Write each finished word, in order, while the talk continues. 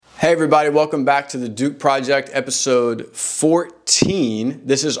Hey everybody, welcome back to the Duke Project, episode 14.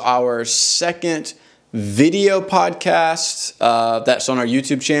 This is our second video podcast that's on our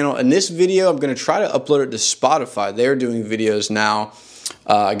YouTube channel. In this video, I'm going to try to upload it to Spotify. They're doing videos now,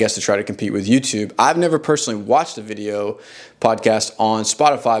 I guess to try to compete with YouTube. I've never personally watched a video podcast on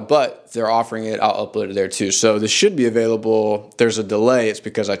Spotify, but if they're offering it, I'll upload it there too. So this should be available. There's a delay. It's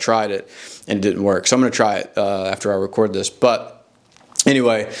because I tried it and it didn't work. So I'm going to try it after I record this. But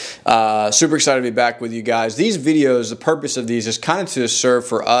anyway, super excited to be back with you guys. These videos, the purpose of these is kind of to serve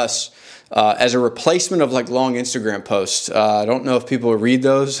for us as a replacement of like long Instagram posts. I don't know if people read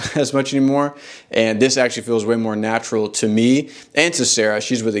those as much anymore, and this actually feels way more natural to me and to Sarah.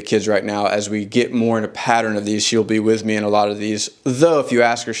 She's with the kids right now. As we get more in a pattern of these, she'll be with me in a lot of these. Though if you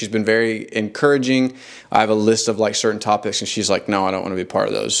ask her, she's been very encouraging. I have a list of like certain topics, and she's like, no, I don't want to be part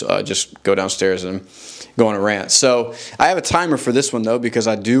of those. Just go downstairs and go on a rant. So I have a timer for this one though, because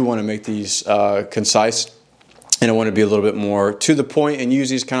I do want to make these concise, and I want to be a little bit more to the point and use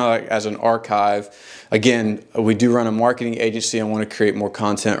these kind of like as an archive. Again, we do run a marketing agency. I want to create more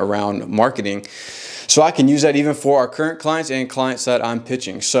content around marketing, so I can use that even for our current clients and clients that I'm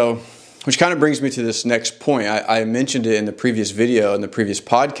pitching. So, which kind of brings me to this next point. I mentioned it in the previous video, in the previous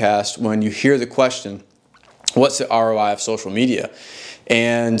podcast, when you hear the question, what's the ROI of social media?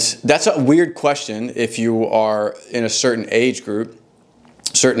 And that's a weird question if you are in a certain age group,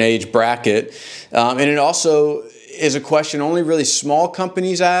 certain age bracket. And it also is a question only really small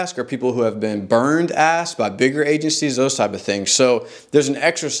companies ask, or people who have been burned ask by bigger agencies, those type of things. So there's an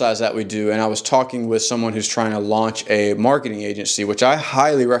exercise that we do, and I was talking with someone who's trying to launch a marketing agency, which I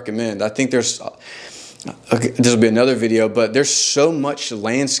highly recommend. I think this will be another video, but there's so much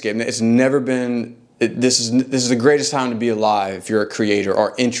landscape. It's never been... This is the greatest time to be alive if you're a creator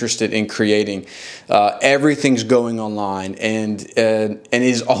or interested in creating. Everything's going online and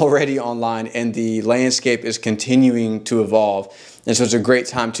is already online, and the landscape is continuing to evolve. And so it's a great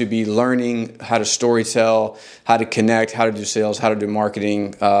time to be learning how to storytell, how to connect, how to do sales, how to do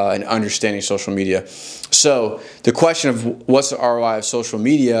marketing, and understanding social media. So the question of what's the ROI of social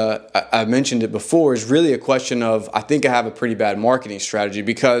media, I mentioned it before, is really a question of, I think I have a pretty bad marketing strategy,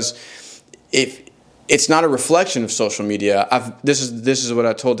 because it's not a reflection of social media. This is what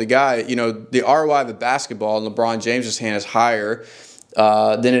I told the guy. You know, the ROI of a basketball in LeBron James's hand is higher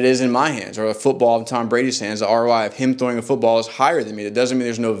than it is in my hands, or a football in Tom Brady's hands. The ROI of him throwing a football is higher than me. It doesn't mean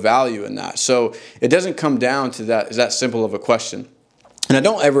there's no value in that. So it doesn't come down to that. Is that simple of a question? And I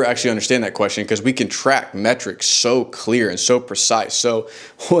don't ever actually understand that question, because we can track metrics so clear and so precise. So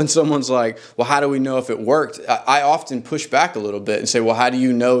when someone's like, well, how do we know if it worked? I often push back a little bit and say, well, how do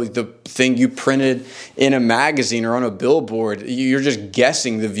you know the thing you printed in a magazine or on a billboard? You're just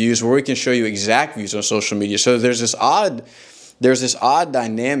guessing the views, where we can show you exact views on social media. So there's this odd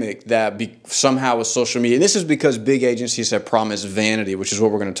dynamic that somehow with social media, and this is because big agencies have promised vanity, which is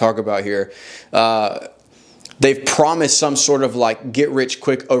what we're going to talk about here. They've promised some sort of like get rich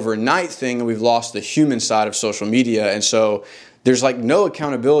quick overnight thing, and we've lost the human side of social media. And so there's like no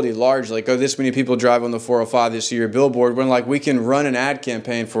accountability largely. Like, oh, this many people drive on the 405 this year billboard, when like we can run an ad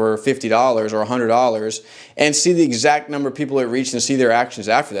campaign for $50 or $100 and see the exact number of people it reached and see their actions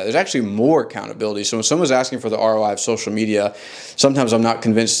after that. There's actually more accountability. So when someone's asking for the ROI of social media, sometimes I'm not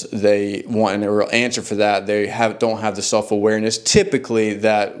convinced they want a real answer for that. They don't have the self-awareness typically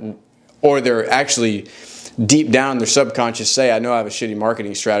that, or they're actually deep down in their subconscious say, I know I have a shitty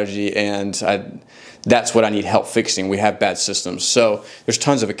marketing strategy, and that's what I need help fixing. We have bad systems. So there's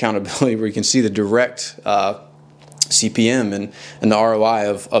tons of accountability where you can see the direct CPM and the ROI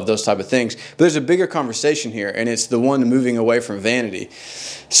of those type of things. But there's a bigger conversation here, and it's the one moving away from vanity.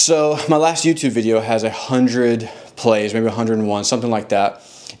 So my last YouTube video has 100 plays, maybe 101, something like that.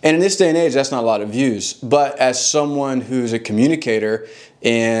 And in this day and age, that's not a lot of views. But as someone who's a communicator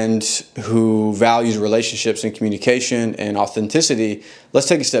and who values relationships and communication and authenticity, let's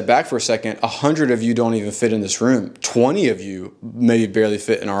take a step back for a second. 100 of you don't even fit in this room. 20 of you maybe barely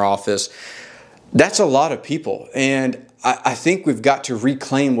fit in our office. That's a lot of people. And I think we've got to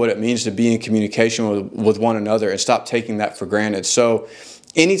reclaim what it means to be in communication with one another and stop taking that for granted. So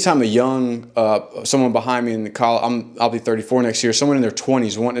anytime a young, someone behind me in the college, I'll be 34 next year, someone in their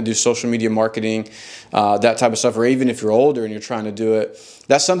 20s wanting to do social media marketing, that type of stuff, or even if you're older and you're trying to do it,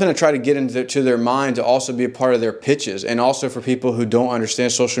 that's something to try to get into their mind to also be a part of their pitches, and also for people who don't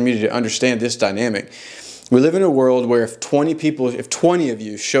understand social media to understand this dynamic. We live in a world where if 20 of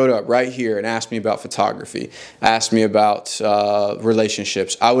you showed up right here and asked me about photography, asked me about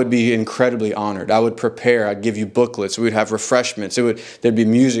relationships, I would be incredibly honored. I would prepare. I'd give you booklets. We'd have refreshments. There'd be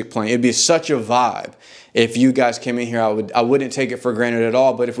music playing. It'd be such a vibe. If you guys came in here, I wouldn't take it for granted at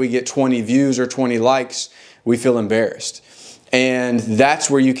all. But if we get 20 views or 20 likes, we feel embarrassed. And that's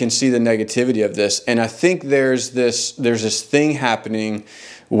where you can see the negativity of this. And I think there's this thing happening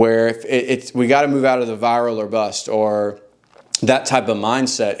where we got to move out of the viral or bust or that type of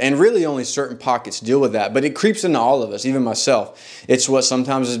mindset. And really only certain pockets deal with that. But it creeps into all of us, even myself. It's what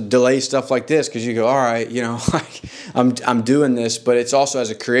sometimes delays stuff like this because you go, all right, like I'm doing this. But it's also as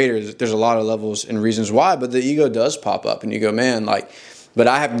a creator, there's a lot of levels and reasons why. But the ego does pop up and you go, man, but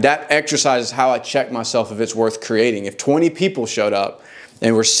I have that exercise is how I check myself if it's worth creating. If 20 people showed up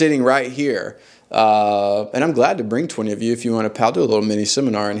and we're sitting right here, and I'm glad to bring 20 of you if you want to do a little mini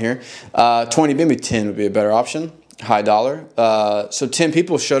seminar in here. 20, maybe 10 would be a better option. High dollar. So 10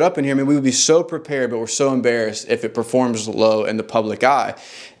 people showed up in here. I mean, we would be so prepared, but we're so embarrassed if it performs low in the public eye.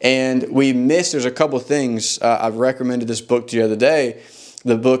 And there's a couple things. I've recommended this book to you the other day.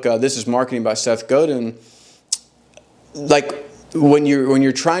 The book, This is Marketing by Seth Godin. When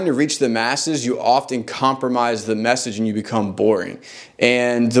you're trying to reach the masses, you often compromise the message and you become boring.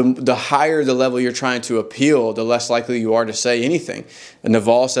 And the higher the level you're trying to appeal, the less likely you are to say anything. And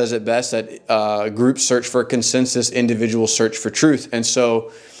Naval says it best that groups search for consensus, individuals search for truth. And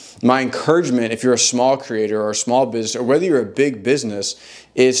so my encouragement, if you're a small creator or a small business, or whether you're a big business,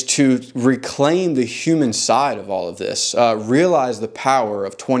 is to reclaim the human side of all of this. Realize the power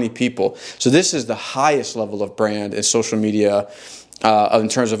of 20 people. So this is the highest level of brand in social media in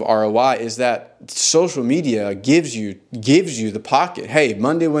terms of ROI, is that social media gives you the pocket. Hey,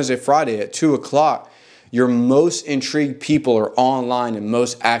 Monday, Wednesday, Friday at 2 o'clock, your most intrigued people are online and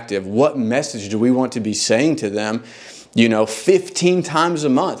most active. What message do we want to be saying to them? 15 times a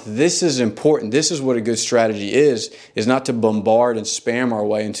month. This is important. This is what a good strategy is not to bombard and spam our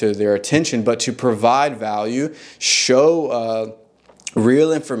way into their attention, but to provide value, show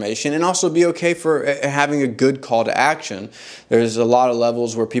real information, and also be okay for having a good call to action. There's a lot of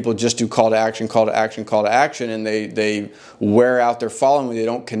levels where people just do call to action, and they wear out their following. They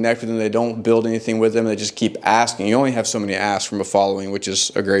don't connect with them. They don't build anything with them. They just keep asking. You only have so many asks from a following, which is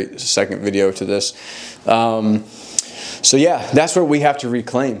a great second video to this. So yeah, that's what we have to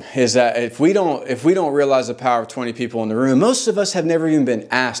reclaim, is that if we don't realize the power of 20 people in the room, most of us have never even been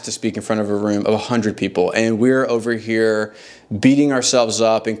asked to speak in front of a room of 100 people, and we're over here beating ourselves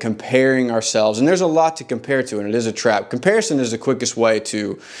up and comparing ourselves. And there's a lot to compare to, and it is a trap. Comparison is the quickest way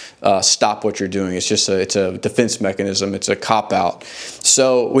to stop what you're doing. It's a defense mechanism. It's a cop-out.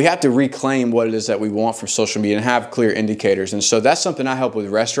 So we have to reclaim what it is that we want from social media and have clear indicators. And so that's something I help with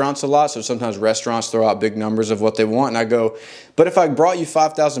restaurants a lot. So sometimes restaurants throw out big numbers of what they want, and I go, but if I brought you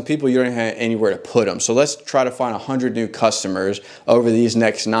 5,000 people, you don't have anywhere to put them. So let's try to find 100 new customers over these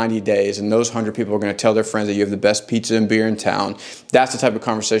next 90 days. And those 100 people are going to tell their friends that you have the best pizza and beer in town. That's the type of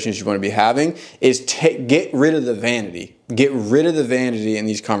conversations you want to be having, is get rid of the vanity. Get rid of the vanity in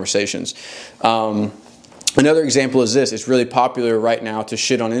these conversations. Another example is this. It's really popular right now to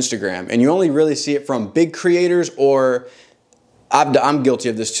shit on Instagram. And you only really see it from big creators, or I'm guilty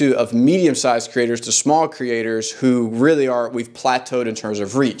of this too, of medium-sized creators to small creators who really we've plateaued in terms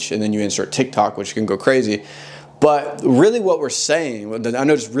of reach. And then you insert TikTok, which can go crazy. But really what we're saying, I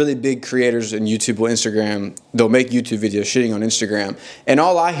notice really big creators in YouTube or Instagram, they'll make YouTube videos shitting on Instagram, and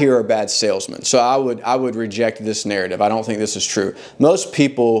all I hear are bad salesmen. So I would reject this narrative. I don't think this is true. Most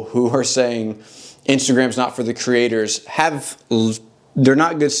people who are saying Instagram's not for the creators they're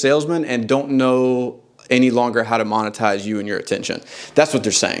not good salesmen and don't know any longer how to monetize you and your attention. That's what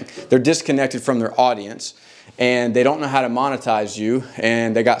they're saying. They're disconnected from their audience, and they don't know how to monetize you,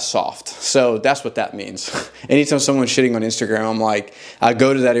 and they got soft. So that's what that means. Anytime someone's shitting on Instagram, I'm like, I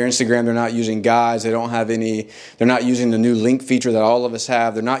go to that Instagram, they're not using guides, they're not using the new link feature that all of us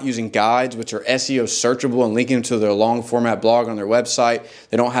have, they're not using guides, which are SEO searchable and linking to their long format blog on their website,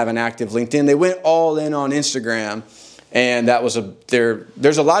 they don't have an active LinkedIn, they went all in on Instagram. And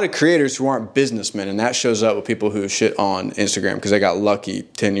there's a lot of creators who aren't businessmen, and that shows up with people who shit on Instagram because they got lucky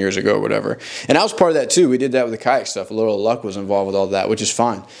 10 years ago or whatever. And I was part of that too. We did that with the kayak stuff. A little luck was involved with all that, which is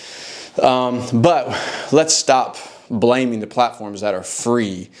fine. But let's stop blaming the platforms that are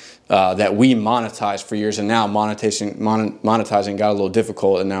free, that we monetized for years, and now monetizing got a little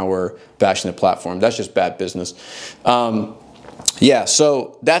difficult, and now we're bashing the platform. That's just bad business. Yeah,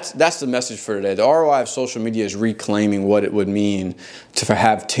 so that's the message for today. The ROI of social media is reclaiming what it would mean to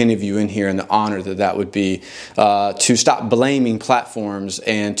have 10 of you in here and the honor that would be, to stop blaming platforms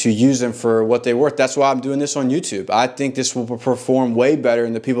and to use them for what they're worth. That's why I'm doing this on YouTube. I think this will perform way better,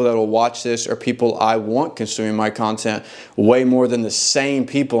 and the people that will watch this are people I want consuming my content way more than the same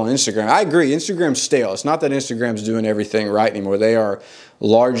people on Instagram. I agree, Instagram's stale. It's not that Instagram's doing everything right anymore. They are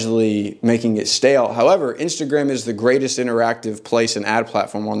largely making it stale. However, Instagram is the greatest interactive place and ad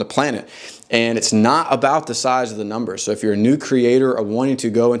platform on the planet. And it's not about the size of the numbers. So if you're a new creator or wanting to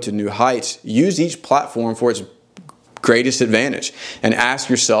go into new heights, use each platform for its greatest advantage and ask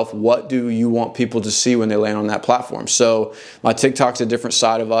yourself, what do you want people to see when they land on that platform? So my TikTok's a different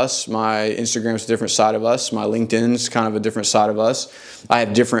side of us. My Instagram's a different side of us. My LinkedIn's kind of a different side of us. I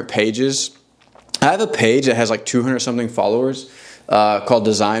have different pages. I have a page that has like 200 something followers called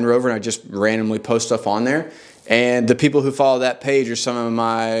Design Rover, and I just randomly post stuff on there. And the people who follow that page are some of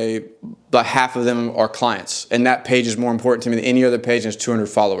about half of them are clients. And that page is more important to me than any other page, and it's 200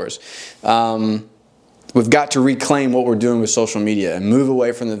 followers. We've got to reclaim what we're doing with social media and move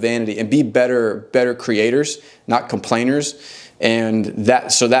away from the vanity and be better creators, not complainers. And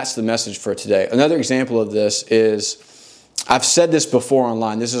so that's the message for today. Another example of this is, I've said this before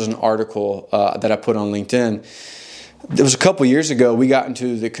online. This is an article that I put on LinkedIn. It was a couple years ago, we got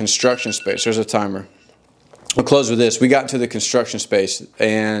into the construction space. There's a timer. We'll close with this. We got into the construction space,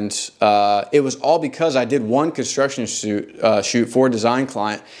 and it was all because I did one construction shoot for a design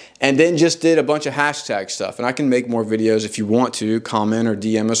client, and then just did a bunch of hashtag stuff. And I can make more videos if you want to. Comment or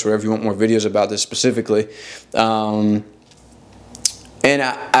DM us, wherever you want more videos about this specifically. And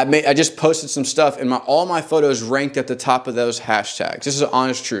I just posted some stuff, and all my photos ranked at the top of those hashtags. This is an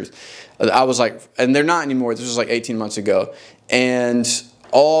honest truth. I was like, and they're not anymore. This was like 18 months ago. And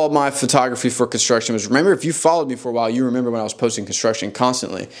all my photography for construction was, remember, if you followed me for a while, you remember when I was posting construction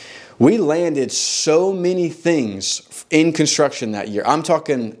constantly. We landed so many things in construction that year. I'm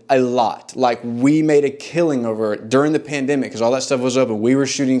talking a lot. Like, we made a killing over it during the pandemic because all that stuff was open. We were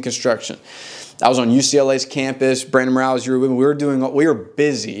shooting construction. I was on UCLA's campus. Brandon Morales, we were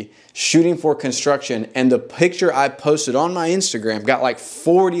busy shooting for construction, and the picture I posted on my Instagram got like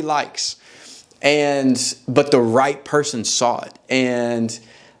 40 likes. But the right person saw it. And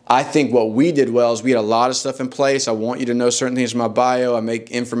I think what we did well is we had a lot of stuff in place. I want you to know certain things in my bio. I make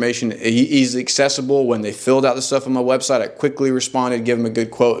information easily accessible. When they filled out the stuff on my website, I quickly responded, give them a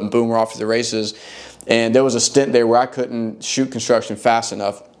good quote, and boom, we're off to the races. And there was a stint there where I couldn't shoot construction fast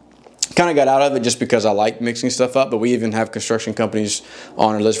enough. Kind of got out of it just because I like mixing stuff up, but we even have construction companies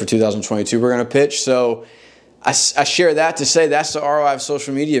on our list for 2022 we're going to pitch. So I share that to say that's the ROI of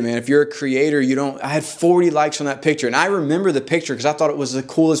social media, man. If you're a creator, I had 40 likes on that picture. And I remember the picture because I thought it was the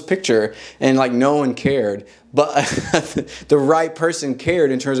coolest picture, and like no one cared. But the right person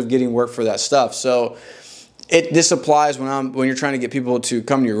cared in terms of getting work for that stuff. So this applies when you're trying to get people to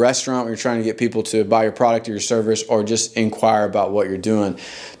come to your restaurant, when you're trying to get people to buy your product or your service, or just inquire about what you're doing.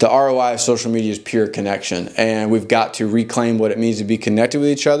 The ROI of social media is pure connection, and we've got to reclaim what it means to be connected with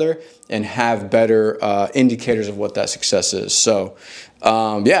each other and have better indicators of what that success is. So,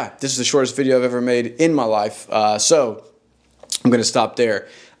 this is the shortest video I've ever made in my life. So I'm going to stop there.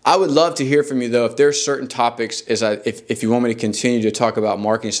 I would love to hear from you, though. If there's certain topics, if you want me to continue to talk about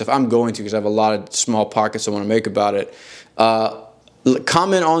marketing stuff, I'm going to, because I have a lot of small pockets I want to make about it.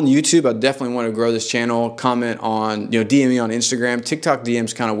 Comment on YouTube. I definitely want to grow this channel. Comment on, DM me on Instagram. TikTok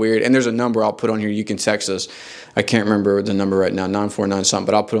DM's kind of weird, and there's a number I'll put on here. You can text us. I can't remember the number right now, 949 something,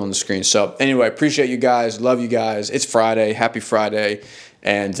 but I'll put it on the screen. So anyway, appreciate you guys. Love you guys. It's Friday. Happy Friday,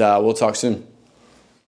 and we'll talk soon.